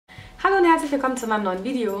Hallo und herzlich willkommen zu meinem neuen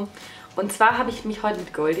Video. Und zwar habe ich mich heute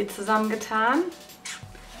mit Goldi zusammengetan.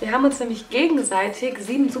 Wir haben uns nämlich gegenseitig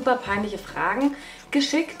 7 super peinliche Fragen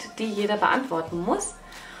geschickt, die jeder beantworten muss.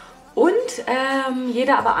 Und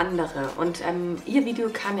jeder aber andere. Und ihr Video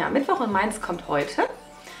kam ja am Mittwoch und meins kommt heute.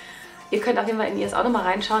 Ihr könnt auf jeden Fall in ihres auch nochmal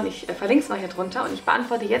reinschauen. Ich verlinke es mal hier drunter und ich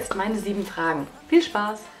beantworte jetzt meine 7 Fragen. Viel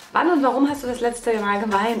Spaß! Wann und warum hast du das letzte Mal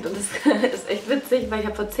geweint? Und das ist echt witzig, weil ich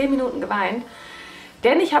habe vor 10 Minuten geweint.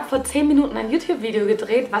 Denn ich habe vor 10 Minuten ein YouTube-Video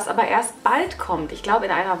gedreht, was aber erst bald kommt. Ich glaube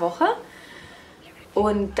in einer Woche.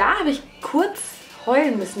 Und da habe ich kurz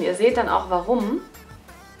heulen müssen. Ihr seht dann auch warum.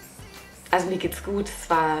 Also mir geht's gut. Es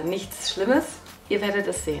war nichts Schlimmes. Ihr werdet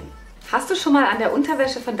es sehen. Hast du schon mal an der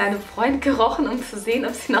Unterwäsche von deinem Freund gerochen, um zu sehen,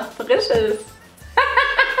 ob sie noch frisch ist?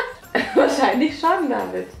 Wahrscheinlich schon,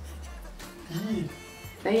 David. Wie?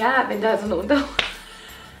 Naja, wenn da so eine Unterhose...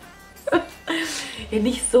 Ja,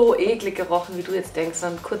 nicht so eklig gerochen, wie du jetzt denkst,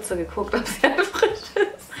 sondern kurz so geguckt, ob sie halt frisch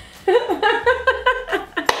ist.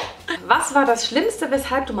 Was war das Schlimmste,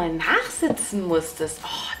 weshalb du mal nachsitzen musstest?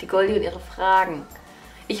 Oh, die Goldi und ihre Fragen.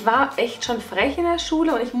 Ich war echt schon frech in der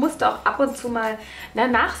Schule und ich musste auch ab und zu mal,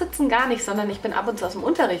 nachsitzen gar nicht, sondern ich bin ab und zu aus dem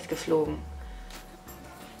Unterricht geflogen.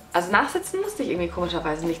 Also nachsitzen musste ich irgendwie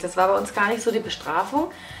komischerweise nicht. Das war bei uns gar nicht so die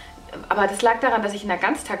Bestrafung. Aber das lag daran, dass ich in der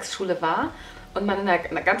Ganztagsschule war und man in der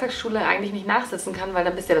Ganztagsschule eigentlich nicht nachsitzen kann, weil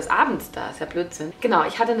dann bist du ja bis abends da. Ist ja Blödsinn. Genau,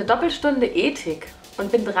 ich hatte eine Doppelstunde Ethik und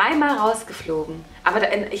bin 3-mal rausgeflogen. Aber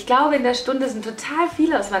ich glaube, in der Stunde sind total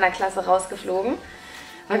viele aus meiner Klasse rausgeflogen,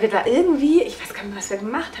 weil wir da irgendwie, ich weiß gar nicht, was wir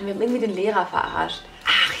gemacht haben, wir haben irgendwie den Lehrer verarscht.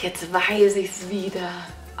 Ach, jetzt weiß ich's wieder.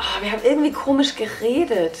 Oh, wir haben irgendwie komisch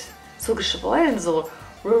geredet. So geschwollen, so.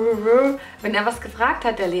 Wenn er was gefragt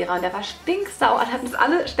hat, der Lehrer, und der war stinksauer und hat uns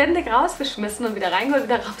alle ständig rausgeschmissen und wieder reingeholt,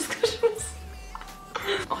 wieder rausgeschmissen.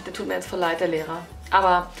 Ach, der tut mir jetzt voll leid, der Lehrer.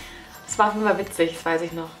 Aber es war auf jeden Fall witzig, das weiß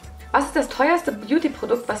ich noch. Was ist das teuerste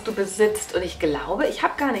Beauty-Produkt, was du besitzt? Und ich glaube, ich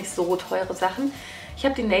habe gar nicht so teure Sachen. Ich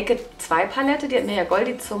habe die NACKT 2 Palette, die hat mir ja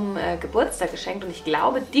Goldi zum Geburtstag geschenkt. Und ich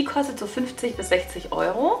glaube, die kostet so 50 bis 60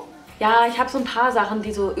 Euro. Ja, ich habe so ein paar Sachen,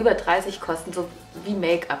 die so über 30 kosten, so wie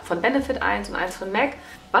Make-up. Von Benefit 1 und 1 von MAC.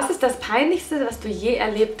 Was ist das Peinlichste, was du je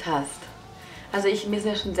erlebt hast? Also mir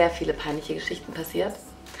sind ja schon sehr viele peinliche Geschichten passiert.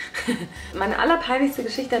 Meine allerpeinlichste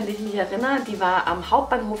Geschichte, an die ich mich erinnere, die war am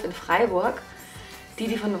Hauptbahnhof in Freiburg.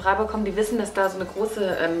 Die von Freiburg kommen, die wissen, dass da so eine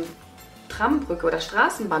große Trambrücke oder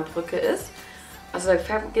Straßenbahnbrücke ist. Also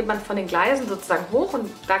da geht man von den Gleisen sozusagen hoch und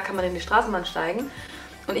da kann man in die Straßenbahn steigen.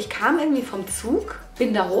 Und ich kam irgendwie vom Zug,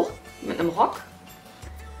 bin da hoch mit einem Rock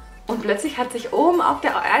und plötzlich hat sich oben auf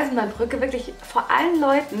der Eisenbahnbrücke wirklich vor allen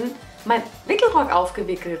Leuten mein Wickelrock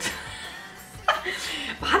aufgewickelt.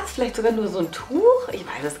 War das vielleicht sogar nur so ein Tuch? Ich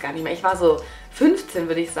weiß es gar nicht mehr. Ich war so 15,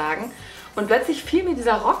 würde ich sagen. Und plötzlich fiel mir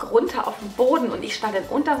dieser Rock runter auf den Boden und ich stand in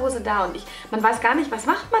Unterhose da und man weiß gar nicht, was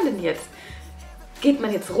macht man denn jetzt? Geht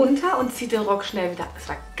man jetzt runter und zieht den Rock schnell wieder ab? Das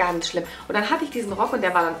war ganz schlimm. Und dann hatte ich diesen Rock und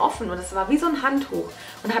der war dann offen und es war wie so ein Handtuch.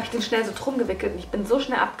 Und dann habe ich den schnell so drum gewickelt und ich bin so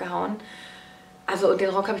schnell abgehauen. Also und den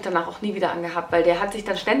Rock habe ich danach auch nie wieder angehabt, weil der hat sich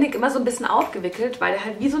dann ständig immer so ein bisschen aufgewickelt, weil der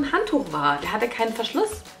halt wie so ein Handtuch war. Der hatte keinen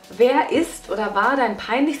Verschluss. Wer ist oder war dein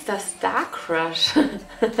peinlichster Star-Crush?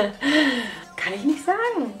 Kann ich nicht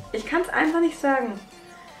sagen. Ich kann es einfach nicht sagen.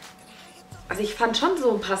 Also ich fand schon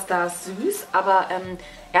so ein paar Stars süß, aber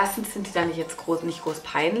erstens sind die da nicht groß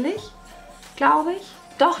peinlich, glaube ich.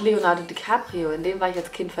 Doch, Leonardo DiCaprio, in den war ich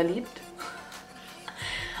als Kind verliebt.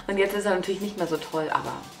 Und jetzt ist er natürlich nicht mehr so toll,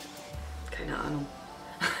 aber keine Ahnung.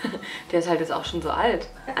 Der ist halt jetzt auch schon so alt.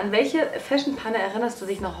 An welche Fashion-Panne erinnerst du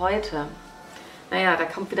dich noch heute? Naja, da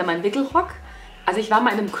kommt wieder mein Wickelrock. Also ich war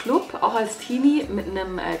mal in einem Club, auch als Teenie, mit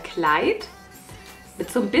einem Kleid.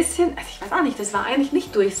 Mit so ein bisschen, also ich weiß auch nicht, das war eigentlich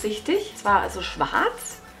nicht durchsichtig. Es war also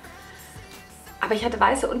schwarz. Aber ich hatte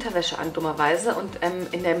weiße Unterwäsche an, dummerweise. Und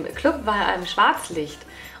in dem Club war Schwarzlicht.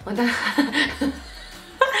 Und dann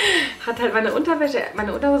hat halt meine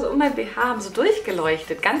Unterhose und mein BH haben so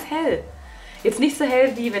durchgeleuchtet, ganz hell. Jetzt nicht so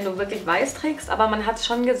hell, wie wenn du wirklich weiß trägst, aber man hat es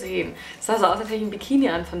schon gesehen. Es sah so aus, als hätte ich ein Bikini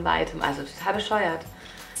an von weitem, also total bescheuert.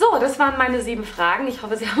 So, das waren meine 7 Fragen. Ich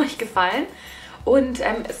hoffe, sie haben euch gefallen. Und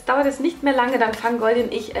es dauert jetzt nicht mehr lange, dann fangen Goldi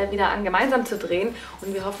und ich wieder an, gemeinsam zu drehen.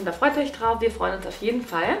 Und wir hoffen, da freut euch drauf. Wir freuen uns auf jeden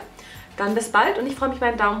Fall. Dann bis bald und ich freue mich über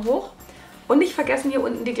einen Daumen hoch. Und nicht vergessen, hier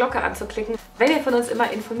unten die Glocke anzuklicken, wenn ihr von uns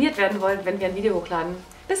immer informiert werden wollt, wenn wir ein Video hochladen.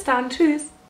 Bis dann, tschüss!